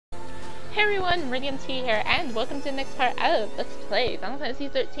Hey everyone, rinimt here, and welcome to the next part of Let's Play Final Fantasy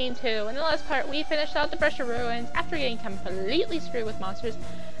XIII-2. In the last part, we finished out the Pressure Ruins after getting completely screwed with monsters.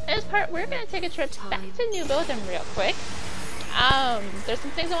 In this part, we're going to take a trip back to New Bodhum real quick. There's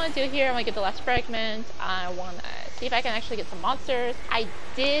some things I want to do here. I want to get the last fragment. I want to see if I can actually get some monsters. I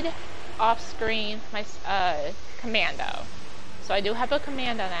did off-screen my commando, so I do have a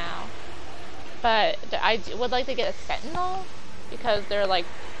commando now. But I would like to get a sentinel, because they're like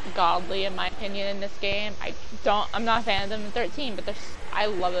godly in my opinion in this game. I'm not a fan of them in 13, but I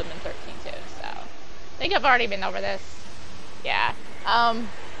love them in 13 too, so I think I've already been over this. Yeah.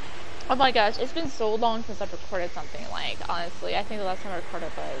 Oh my gosh, it's been so long since I've recorded something. Like, honestly, I think the last time I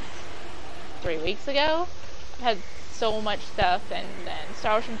recorded was 3 weeks ago. I've had so much stuff, and then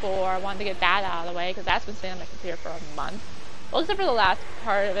Star Ocean 4, I wanted to get that out of the way, because that's been sitting on my computer for a month. Well, except for the last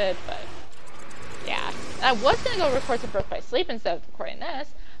part of it, but yeah. And I was going to go record some Birth by Sleep instead of recording this,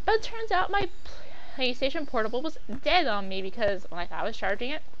 but it turns out my PlayStation Portable was dead on me because when I thought I was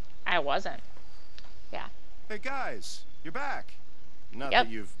charging it, I wasn't. Yeah. Hey guys, you're back. Not that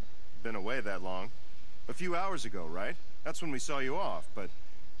you've been away that long. A few hours ago, right? That's when we saw you off, but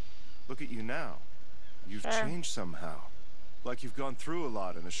look at you now. You've changed somehow. Like you've gone through a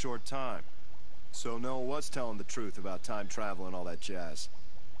lot in a short time. So Noah was telling the truth about time travel and all that jazz.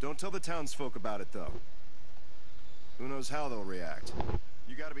 Don't tell the townsfolk about it, though. Who knows how they'll react.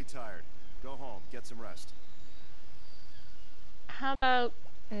 You gotta be tired. Go home, get some rest. How about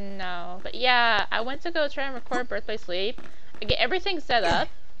no? But yeah, I went to go try and record Birth by Sleep. I get everything set up,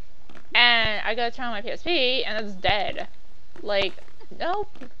 and I go turn on my PSP, and it's dead. Like, nope,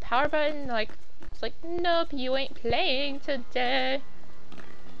 power button, like, it's like, nope, you ain't playing today.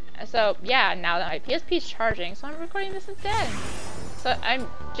 So yeah, now that my PSP is charging, so I'm recording this instead. So I'm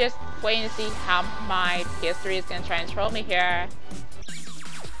just waiting to see how my PS3 is going to try and troll me here.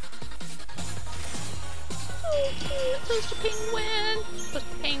 Oh, cute, Toaster Penguin! Toaster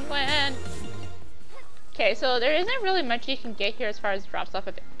Penguin! Okay, so there isn't really much you can get here as far as drops off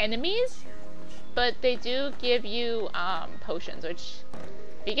of enemies, but they do give you potions, which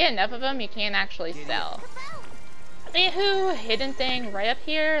if you get enough of them, you can actually sell. Anywho, hidden thing right up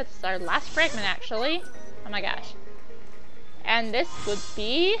here. It's our last fragment, actually. Oh my gosh. And this would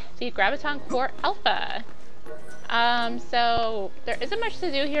be the Graviton Core Alpha. So there isn't much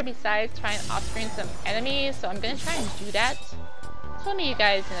to do here besides try and off-screen some enemies, so I'm gonna try and do that. I'll meet you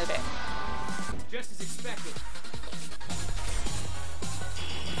guys in a bit. Just as expected.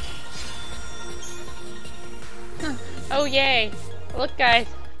 Oh yay! Look guys,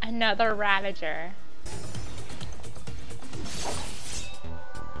 another Ravager.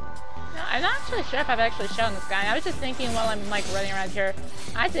 I'm not actually sure if I've actually shown this guy. I was just thinking while I'm like running around here,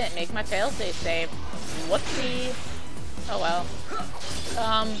 I didn't make my failsafe save. Whoopsie. Oh well.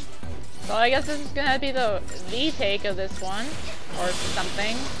 So I guess this is gonna be the take of this one. Or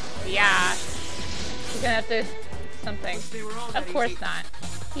something. Yeah. We're gonna have to something. Of course not.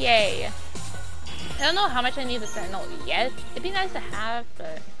 Yay. I don't know how much I need the Sentinel yet. It'd be nice to have,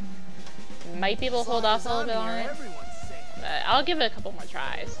 but might be able to hold off a little bit on it. But I'll give it a couple more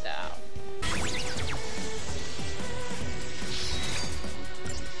tries, so.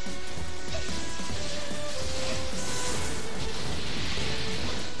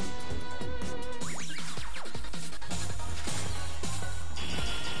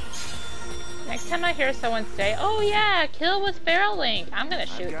 Next time I hear someone say, oh yeah, kill with Feral Link, I'm gonna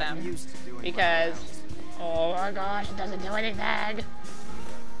shoot them. Because, oh my gosh, it doesn't do anything.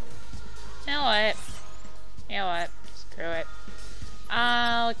 You know what? You know what? Screw it.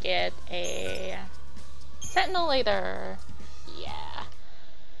 I'll get a Sentinel later. Yeah.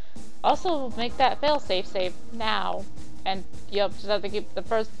 Also, make that failsafe save now. And you'll just have to keep the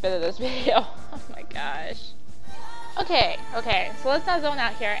first bit of this video. Oh my gosh. Okay, so let's not zone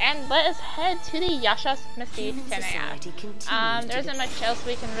out here and let us head to the Yaschas Massif area. There isn't much else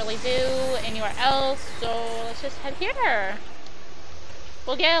we can really do anywhere else, so let's just head here.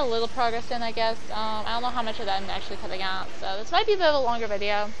 We'll get a little progress in, I guess. I don't know how much of that I'm actually cutting out, so this might be a bit of a longer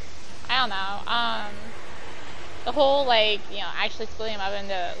video. I don't know. The whole, like, you know, actually splitting them up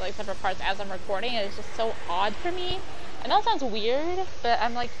into, like, separate parts as I'm recording is just so odd for me. I know it sounds weird, but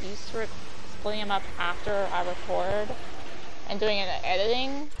I'm, like, used to splitting them up after I record and doing it in an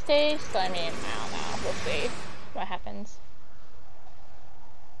editing stage, so I mean, I don't know. We'll see what happens.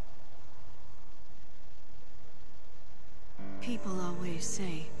 People always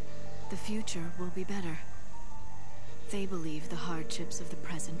say, the future will be better. They believe the hardships of the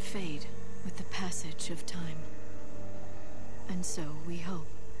present fade with the passage of time. And so we hope,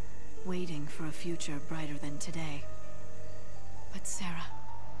 waiting for a future brighter than today. But Sarah,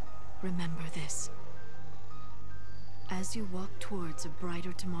 remember this. As you walk towards a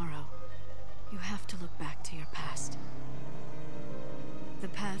brighter tomorrow, you have to look back to your past. The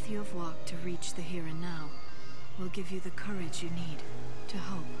path you have walked to reach the here and now will give you the courage you need to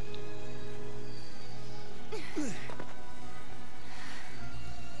hope.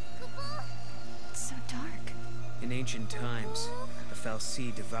 It's so dark. In ancient times, the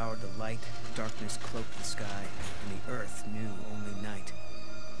fal'Cie devoured the light, darkness cloaked the sky, and the earth knew only night.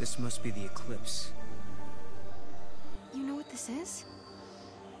 This must be the eclipse. You know what this is?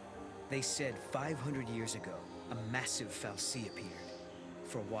 They said 500 years ago, a massive fal'Cie appeared.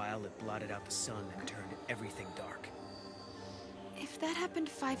 For a while, it blotted out the sun and turned everything dark. If that happened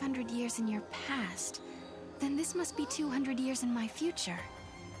 500 years in your past, then this must be 200 years in my future.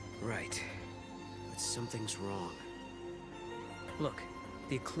 Right. But something's wrong. Look,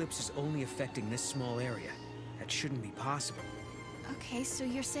 the eclipse is only affecting this small area. That shouldn't be possible. Okay, so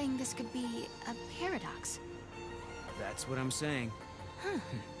you're saying this could be a paradox? That's what I'm saying. Huh.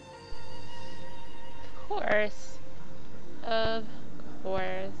 Of course. Of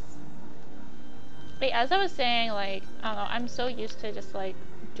course. Wait, as I was saying, like, I don't know, I'm so used to just, like,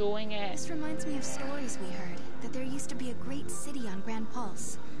 doing it. This reminds me of stories we heard, that there used to be a great city on Grand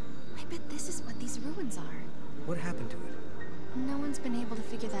Pulse. I bet this is what these ruins are. What happened to it? No one's been able to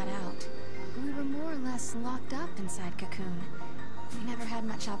figure that out. We were more or less locked up inside Cocoon. We never had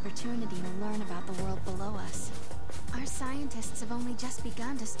much opportunity to learn about the world below us. Our scientists have only just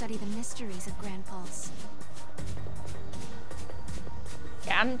begun to study the mysteries of Grand Pulse.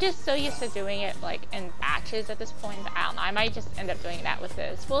 Yeah, I'm just so used to doing it, like, in batches at this point. I don't know, I might just end up doing that with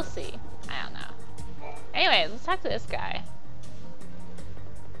this. We'll see. I don't know. Anyways, let's talk to this guy.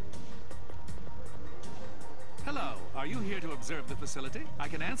 Hello, are you here to observe the facility? I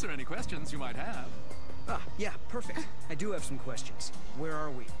can answer any questions you might have. Ah, yeah, perfect. I do have some questions. Where are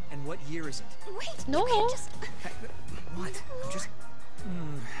we? And what year is it? Wait! No! You can't just... What? I'm just...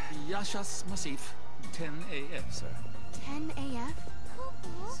 Yaschas Massif, 10 AF, sir. 10 AF?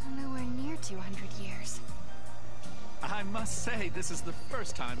 So nowhere near 200 years. I must say, this is the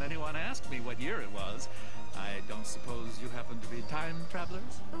first time anyone asked me what year it was. I don't suppose you happen to be time travelers?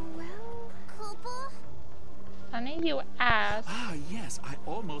 Well... Funny you asked. Ah, yes, I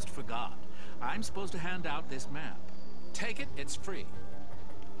almost forgot. I'm supposed to hand out this map. Take it, it's free.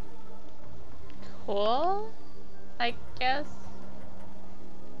 Cool, I guess.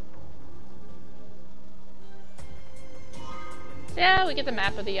 Yeah, we get the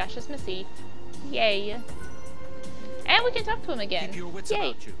map of the Yaschas Massif. Yay. And we can talk to him again. Keep your wits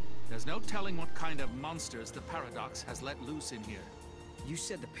Yay. about you. There's no telling what kind of monsters the paradox has let loose in here. You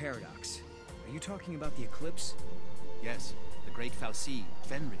said the paradox. Are you talking about the eclipse? Yes, the great fal'Cie,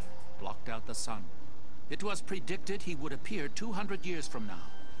 Fenrir, blocked out the sun. It was predicted he would appear 200 years from now.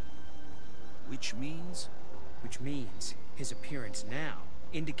 Which means? Which means his appearance now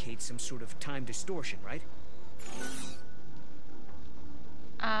indicates some sort of time distortion, right?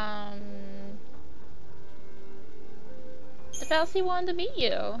 The fal'Cie wanted to meet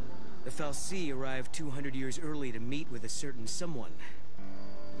you. The fal'Cie arrived 200 years early to meet with a certain someone.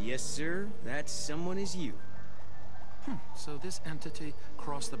 Yes, sir, that someone is you. So this entity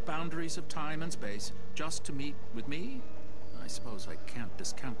crossed the boundaries of time and space just to meet with me? I suppose I can't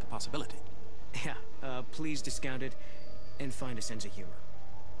discount the possibility. Yeah, please discount it and find a sense of humor.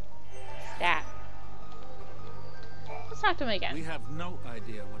 That. Let's talk to him again. We have no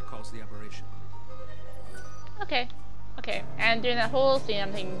idea what caused the aberration. Okay. Okay. And during that whole scene,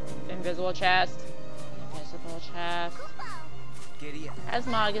 I'm thinking invisible chest. Invisible chest. Giddy up. As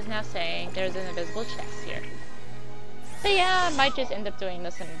Mog is now saying, there's an invisible chest here. But yeah, I might just end up doing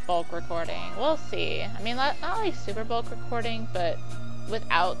this in bulk recording. We'll see. I mean, not like super bulk recording, but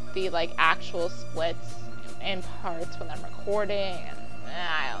without the like actual splits in parts when I'm recording. And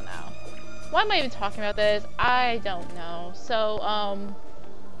I don't know. Why am I even talking about this? I don't know. So,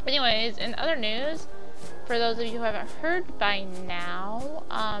 anyways, in other news, for those of you who haven't heard by now,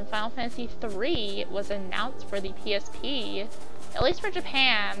 Final Fantasy III was announced for the PSP. At least for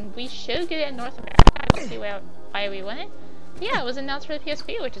Japan. We should get it in North America. I don't see why we wouldn't. Yeah, it was announced for the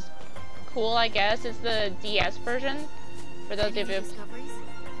PSP, which is cool, I guess. It's the DS version. For those of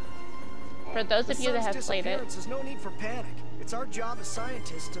you, that have played it. There's no need for panic. It's our job as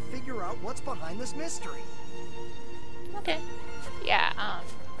scientists to figure out what's behind this mystery. Okay. Yeah.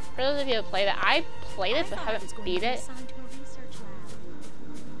 For those of you who played it, I played it but haven't beat it.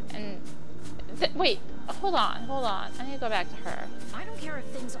 And wait. Hold on. I need to go back to her. I don't care if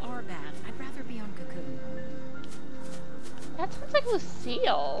things are bad. I'd rather be on Cocoon. That sounds like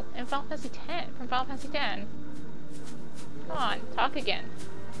Lucille in Final Fantasy X, from Final Fantasy X. Come on, talk again.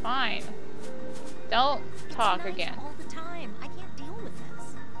 fine. Don't talk again. All the time. I can't deal with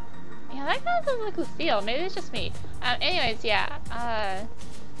this. Yeah, that kind of doesn't look Lucille. Maybe it's just me. Anyways, yeah.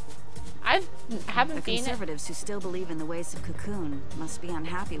 I haven't the been. Conservatives who still believe in the ways of Cocoon must be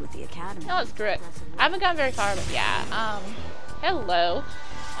unhappy with the Academy. No, screw it. I haven't gone very far, but yeah. Hello.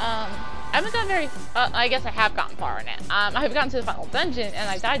 I haven't gone very. I guess I have gotten far in it. I've gotten to the final dungeon and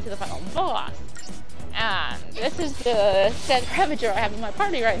I died to the final boss. And this is the said Ravager I have in my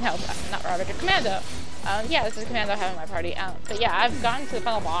party right now. Not Ravager, Commando. Yeah, this is Commando I have in my party. But yeah, I've gotten to the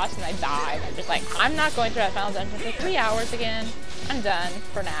final boss and I died. I'm just like, I'm not going through that final dungeon for 3 hours again. I'm done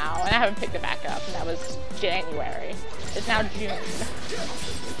for now. And I haven't picked it back up. And that was January. It's now June.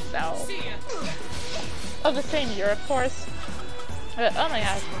 So. Of the same year, of course. But, oh my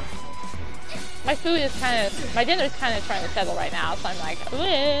gosh. My food is kind of, my dinner is kind of trying to settle right now. So I'm like,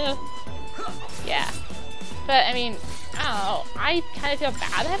 ugh. Yeah. But, I mean, I don't know. I kind of feel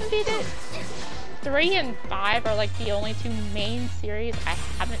bad I haven't beat it. 3 and 5 are like the only 2 main series I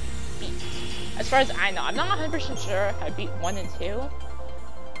haven't beat. As far as I know. I'm not 100% sure if I beat 1 and 2.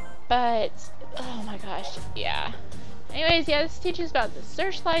 But, oh my gosh, yeah. Anyways, yeah, this teaches about the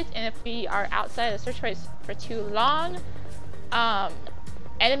searchlights, and if we are outside the searchlights for too long,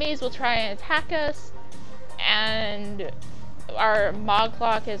 enemies will try and attack us, and our mod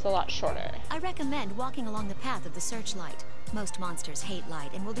clock is a lot shorter. I recommend walking along the path of the searchlight. Most monsters hate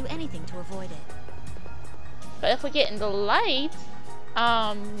light and will do anything to avoid it. But if we get in the light,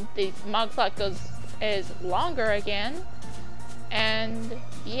 the mod clock is longer again. And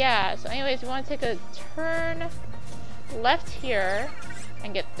yeah, so anyways, we want to take a turn left here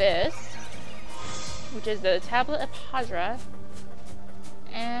and get this, which is the Tablet of Hadra.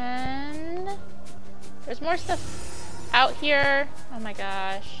 And there's more stuff out here. Oh my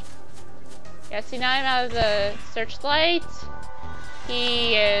gosh. Yeah, see, now I'm out of the searchlight.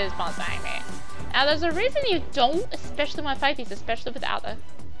 He is bonsaing me. Now, there's a reason you don't especially want to fight these, especially without a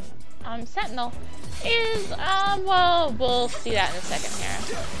sentinel, is, well, we'll see that in a second here.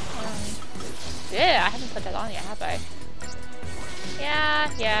 Yeah, I haven't put that on yet, have I? Yeah.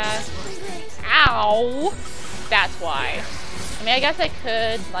 Ow! That's why. I mean, I guess I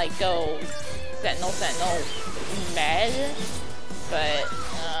could, like, go sentinel, med, but,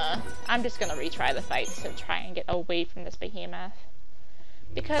 I'm just gonna retry the fight to try and get away from this behemoth.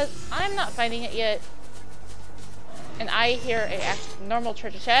 Because I'm not fighting it yet. And I hear a normal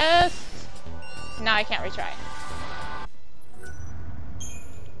treasure chest. Now I can't retry.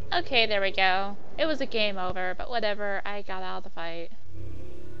 Okay, there we go. It was a game over, but whatever. I got out of the fight.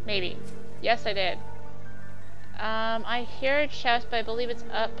 Maybe. Yes, I did. I hear a chest, but I believe it's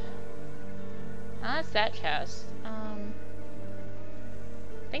up. Oh, it's that chest. I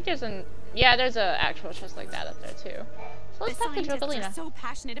think there's there's an actual chest like that up there too. So let's talk to Jogalina. Are so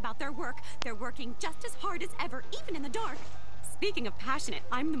passionate about their work. They're working just as hard as ever, even in the dark. Speaking of passionate,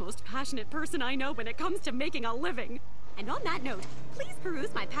 I'm the most passionate person I know when it comes to making a living. And on that note, please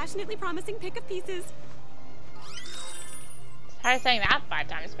peruse my passionately promising pick of pieces. Try saying that 5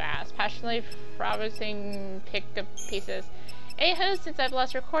 times fast. Passionately promising pick of pieces. Anywho, since I've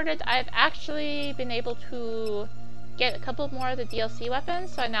last recorded, I've actually been able to get a couple more of the DLC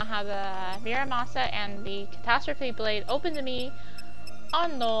weapons. So I now have the Miramasa and the Catastrophe Blade open to me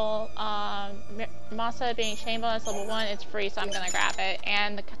on Null. Masa being chain bonus level 1, it's free, so I'm gonna grab it.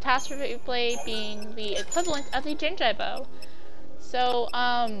 And the Catastrophe Blade being the equivalent of the Genji Bow. So,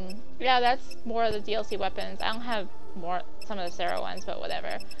 yeah, that's more of the DLC weapons. I don't have some of the Sarah ones, but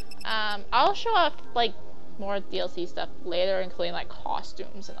whatever. I'll show off, like, more DLC stuff later, including, like,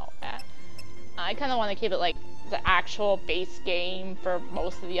 costumes and all that. I kind of want to keep it, like, the actual base game for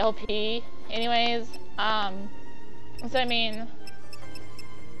most of the LP. Anyways, so I mean,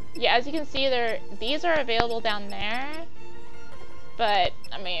 yeah, as you can see, these are available down there. But,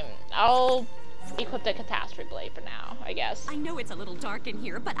 I mean, I'll equip the Catastrophe Blade for now, I guess. I know it's a little dark in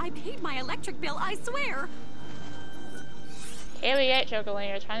here, but I paid my electric bill, I swear! Here we get, Jogalina.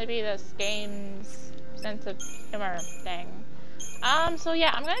 You're trying to be this game's sense of humor thing. So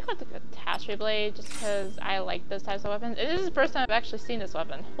yeah, I'm gonna equip the Catastrophe Blade just because I like those types of weapons. This is the first time I've actually seen this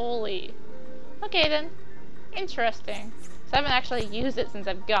weapon. Holy. Okay then. Interesting. So I haven't actually used it since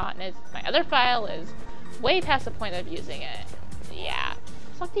I've gotten it. My other file is way past the point of using it. Yeah.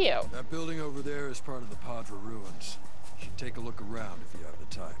 It's up to you. That building over there is part of the Padra ruins. You should take a look around if you have the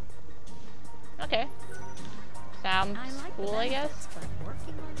time. Okay. Sounds cool, I guess.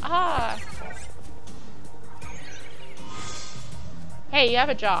 Ah! Hey, you have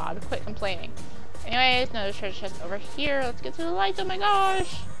a job. Quit complaining. Anyways, another treasure chest over here. Let's get to the lights. Oh my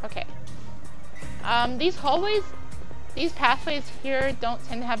gosh! Okay. These hallways these pathways here don't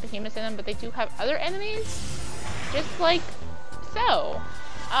tend to have behemoths in them, but they do have other enemies, just like so.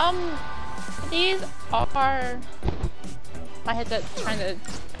 These are... My headset's trying to...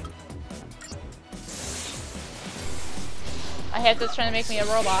 My headset's trying to make me a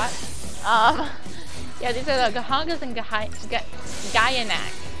robot. Yeah, these are the Gahongas and Gaianak.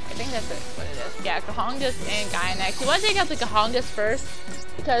 I think that's what it is. Yeah, Gahongas and Gaianak. You want to take out the Gahongas first,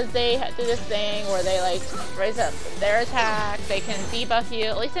 because they do this thing where they like raise up their attack. They can debuff you.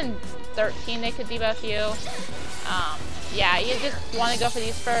 At least in 13 they could debuff you. Yeah, you just want to go for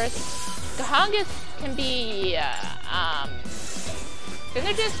these first. Gahongas can be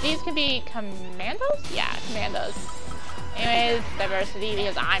these can be commandos? Yeah, commandos. Anyways, diversity,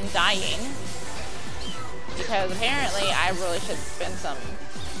 because I'm dying. Because apparently I really should spend some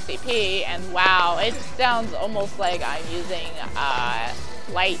CP, and wow, it sounds almost like I'm using a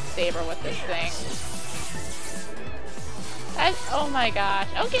lightsaber with this thing. Oh my gosh.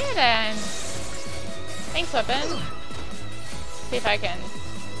 Okay then. Thanks, weapon. See if I can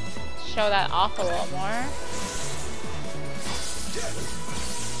show that off a little more.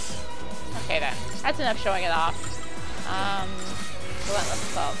 Okay then. That's enough showing it off. Relentless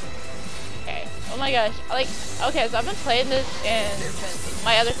assault. Okay. Oh my gosh. Like, okay, so I've been playing this since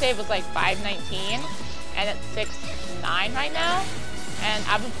my other save was like 5:19, and it's 6:09 right now. And I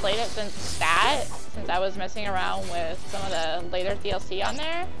haven't played it since I was messing around with some of the later DLC on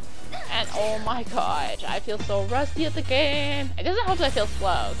there. And oh my gosh, I feel so rusty at the game. It doesn't help that I feel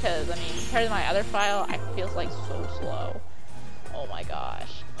slow, because I mean, compared to my other file, I feel like so slow. Oh my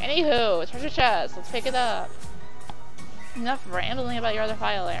gosh. Anywho, treasure chest, let's pick it up. Enough rambling about your other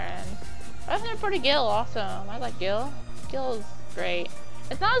file, Aaron. I've reported Gil, awesome. I like Gil. Gil is great.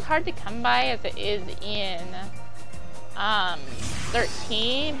 It's not as hard to come by as it is in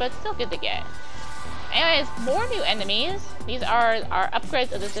 13, but still good to get. Anyways, more new enemies. These are our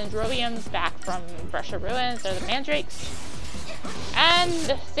upgrades of the Dendrobiums back from Brescia Ruins. They're the mandrakes.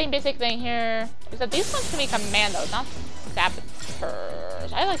 And same basic thing here, except these ones can be commandos, not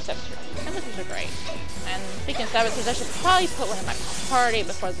saboteurs. I like saboteurs. Saboteurs are great. And speaking of saboteurs, I should probably put one in my party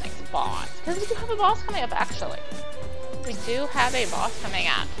before the next boss. Because we do have a boss coming up, actually. We do have a boss coming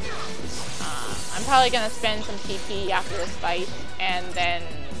up. I'm probably going to spend some TP after this fight, and then,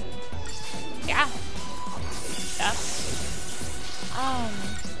 yeah.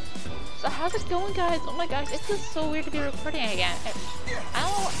 So how's it going, guys? Oh my gosh, it's just so weird to be recording again.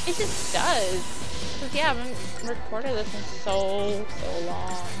 It just does. Because, yeah, I haven't recorded this in so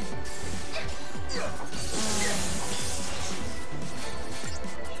long.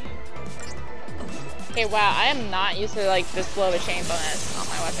 Okay, wow, I am not used to, like, this slow of a chain bonus on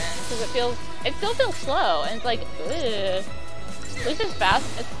my weapon. Because it still feels slow, and it's like, ugh. At least it's fast.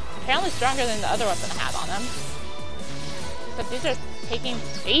 It's apparently stronger than the other weapon I had on them. Except these are taking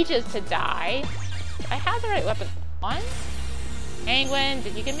ages to die. I have the right weapon on. Angwin,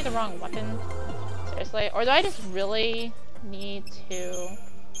 did you give me the wrong weapon? Seriously? Or do I just really need to...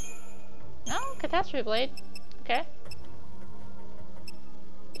 No? Catastrophe Blade. Okay.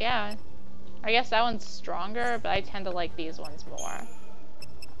 Yeah. I guess that one's stronger, but I tend to like these ones more.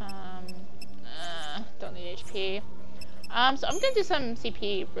 Don't need HP. So I'm gonna do some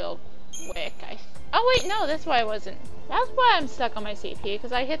CP real quick. Oh wait, no, that's why I wasn't. That's why I'm stuck on my CP,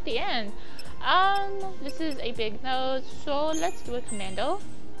 because I hit the end. This is a big node, so let's do a commando.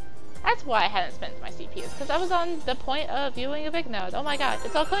 That's why I hadn't spent my CPs, because I was on the point of viewing a big node. Oh my god,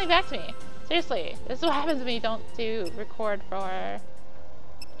 it's all coming back to me. Seriously, this is what happens when you don't record for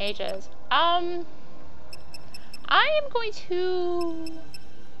ages. I am going to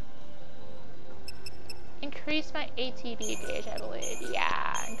increase my ATB gauge, I believe.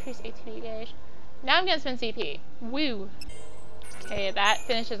 Yeah, increase ATB gauge. Now I'm gonna spend CP. Woo! Okay, that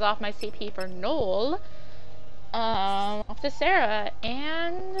finishes off my CP for Noel. Off to Sarah,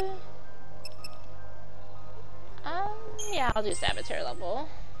 and... yeah, I'll do Saboteur level.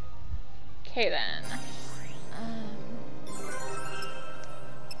 Okay then.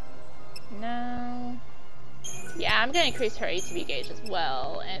 No. Yeah, I'm gonna increase her ATB gauge as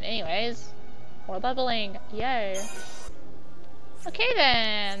well. And anyways, more leveling. Yay. Okay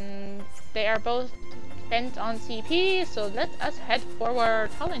then. They are both spent on CP, so let us head forward.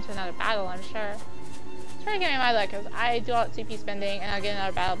 Probably into another battle, I'm sure. Try to get me my luck, because I do all CP spending, and I'll get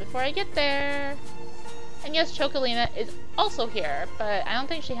another battle before I get there. And yes, Chocolina is also here, but I don't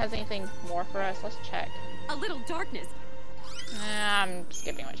think she has anything more for us. Let's check. A little darkness. I'm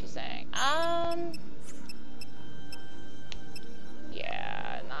skipping what she's saying.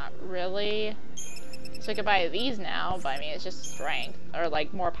 Yeah, not really. So I could buy these now, but I mean, it's just strength, or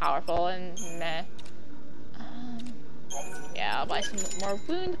like more powerful, and meh. Yeah, I'll buy some more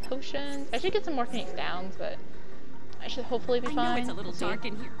wound potions. I should get some more Phoenix Downs, but I should hopefully be fine. I know it's a little dark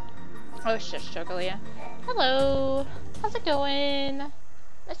in here. Oh, it's just Chocolia. Hello. How's it going?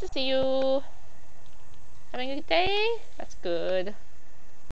 Nice to see you. Having a good day? That's good.